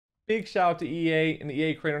Big shout out to EA and the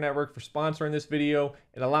EA Creator Network for sponsoring this video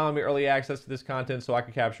and allowing me early access to this content so I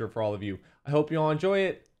can capture it for all of you. I hope you all enjoy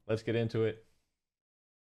it. Let's get into it.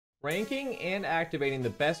 Ranking and activating the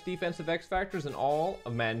best defensive X factors in all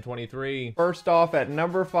of Madden 23. First off, at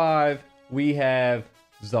number 5, we have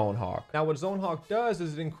Zone Hawk. Now what Zone Hawk does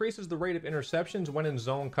is it increases the rate of interceptions when in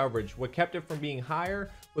zone coverage. What kept it from being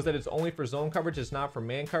higher was that it's only for zone coverage, it's not for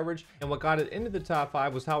man coverage. And what got it into the top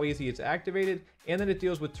 5 was how easy it's activated and that it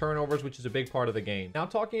deals with turnovers, which is a big part of the game. Now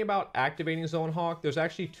talking about activating Zone Hawk, there's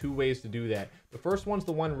actually 2 ways to do that. The first one's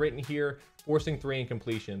the one written here, forcing 3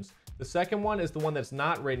 incompletions. The second one is the one that's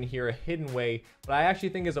not written here, a hidden way, but I actually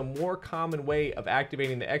think is a more common way of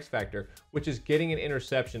activating the X factor, which is getting an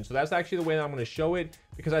interception. So that's actually the way that I'm going to show it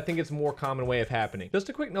because I think it's a more common way of happening. Just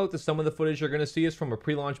a quick note that some of the footage you're going to see is from a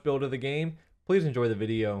pre-launch build of the game. Please enjoy the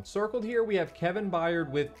video. Circled here, we have Kevin Byard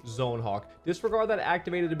with Zone Hawk. Disregard that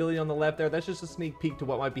activated ability on the left there. That's just a sneak peek to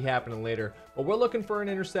what might be happening later. But we're looking for an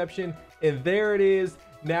interception, and there it is.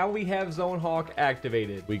 Now we have Zone Hawk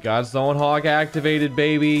activated. We got Zone Hawk activated,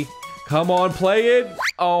 baby. Come on, play it.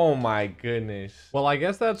 Oh my goodness. Well, I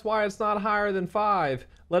guess that's why it's not higher than 5.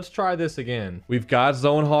 Let's try this again. We've got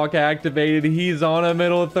Zone Hawk activated. He's on a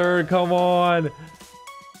middle third. Come on.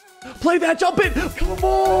 Play that, jump it. Come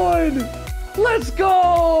on. Let's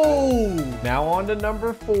go. Now on to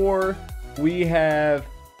number 4. We have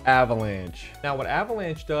Avalanche. Now what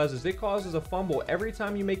Avalanche does is it causes a fumble every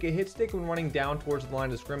time you make a hit stick when running down towards the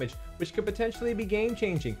line of scrimmage, which could potentially be game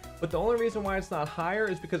changing. But the only reason why it's not higher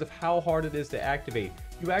is because of how hard it is to activate.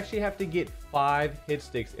 You actually have to get 5 hit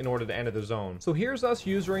sticks in order to enter the zone. So here's us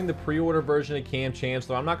using the pre-order version of Cam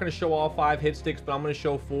Chancellor. I'm not going to show all 5 hit sticks, but I'm going to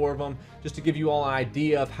show 4 of them just to give you all an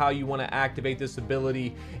idea of how you want to activate this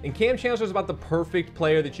ability. And Cam Chancellor is about the perfect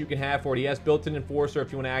player that you can have for it. He has built-in enforcer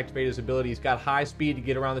if you want to activate his ability. He's got high speed to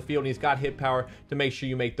get around the field, and he's got hit power to make sure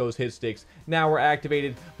you make those hit sticks. Now we're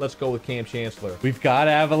activated. Let's go with Cam Chancellor. We've got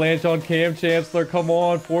Avalanche on Cam Chancellor. Come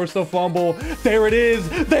on, force a fumble. There it is.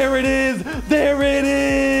 There it is. There it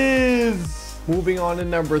is. Moving on to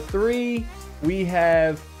number 3, we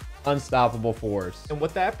have Unstoppable Force. And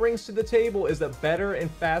what that brings to the table is a better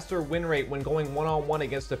and faster win rate when going one-on-one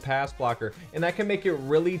against a pass blocker. And that can make it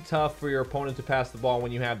really tough for your opponent to pass the ball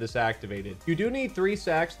when you have this activated. You do need 3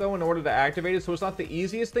 sacks though in order to activate it, so it's not the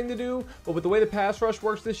easiest thing to do, but with the way the pass rush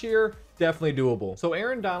works this year, definitely doable. So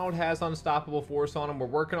Aaron Donald has Unstoppable Force on him. We're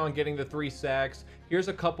working on getting the 3 sacks. Here's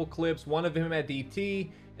a couple clips, one of him at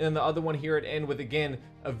DT, and then the other one here at end with, again,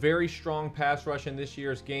 a very strong pass rush in this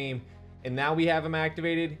year's game. And now we have him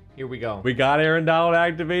activated. Here we go. We got Aaron Donald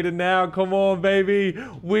activated now. Come on, baby.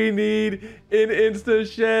 We need an insta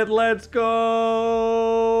shed. Let's go.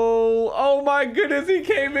 Oh my goodness, he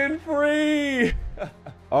came in free.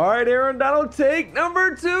 All right, Aaron Donald, take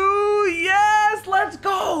number 2. Yes, let's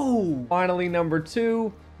go. Finally, number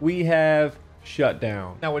 2, we have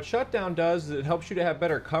Shutdown. Now what Shutdown does is it helps you to have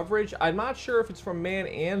better coverage. I'm not sure if it's for man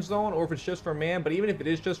and zone or if it's just for man, but even if it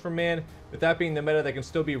is just for man, with that being the meta, that can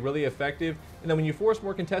still be really effective. And then when you force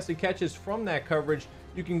more contested catches from that coverage,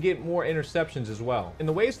 you can get more interceptions as well. And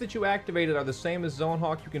the ways that you activate it are the same as Zone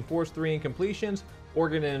Hawk. You can force 3 incompletions or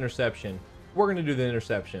get an interception. We're going to do the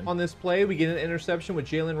interception. On this play, we get an interception with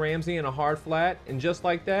Jalen Ramsey and a hard flat, and just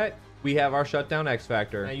like that, we have our shutdown X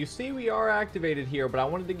factor. Now you see we are activated here, but I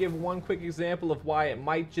wanted to give one quick example of why it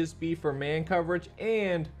might just be for man coverage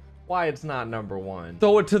and why it's not number 1.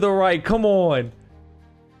 Throw it to the right. Come on.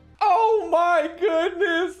 Oh my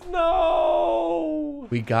goodness, no.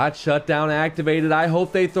 We got shutdown activated. I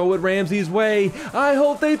hope they throw it Ramsey's way. I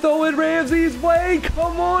hope they throw it Ramsey's way.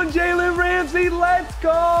 Come on, Jalen Ramsey. Let's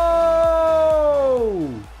go.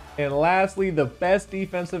 And lastly, the best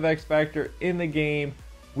defensive X factor in the game,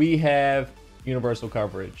 we have universal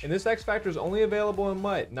coverage. And this X factor is only available in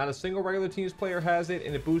MUT. Not a single regular teams player has it,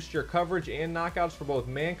 and it boosts your coverage and knockouts for both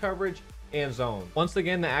man coverage and zone. Once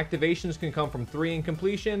again, the activations can come from 3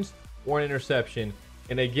 incompletions or an interception.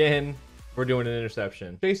 And again, we're doing an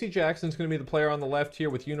interception. JC Jackson's going to be the player on the left here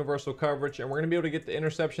with universal coverage, and we're going to be able to get the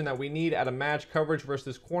interception that we need at a match coverage versus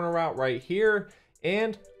this corner route right here.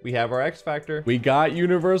 And we have our X factor. We got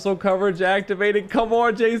universal coverage activated. Come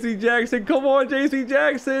on, JC Jackson. Come on, JC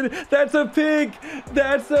Jackson. That's a pick.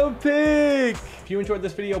 That's a pick. If you enjoyed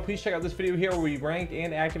this video, please check out this video here where we ranked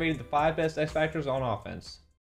and activated the 5 best X factors on offense.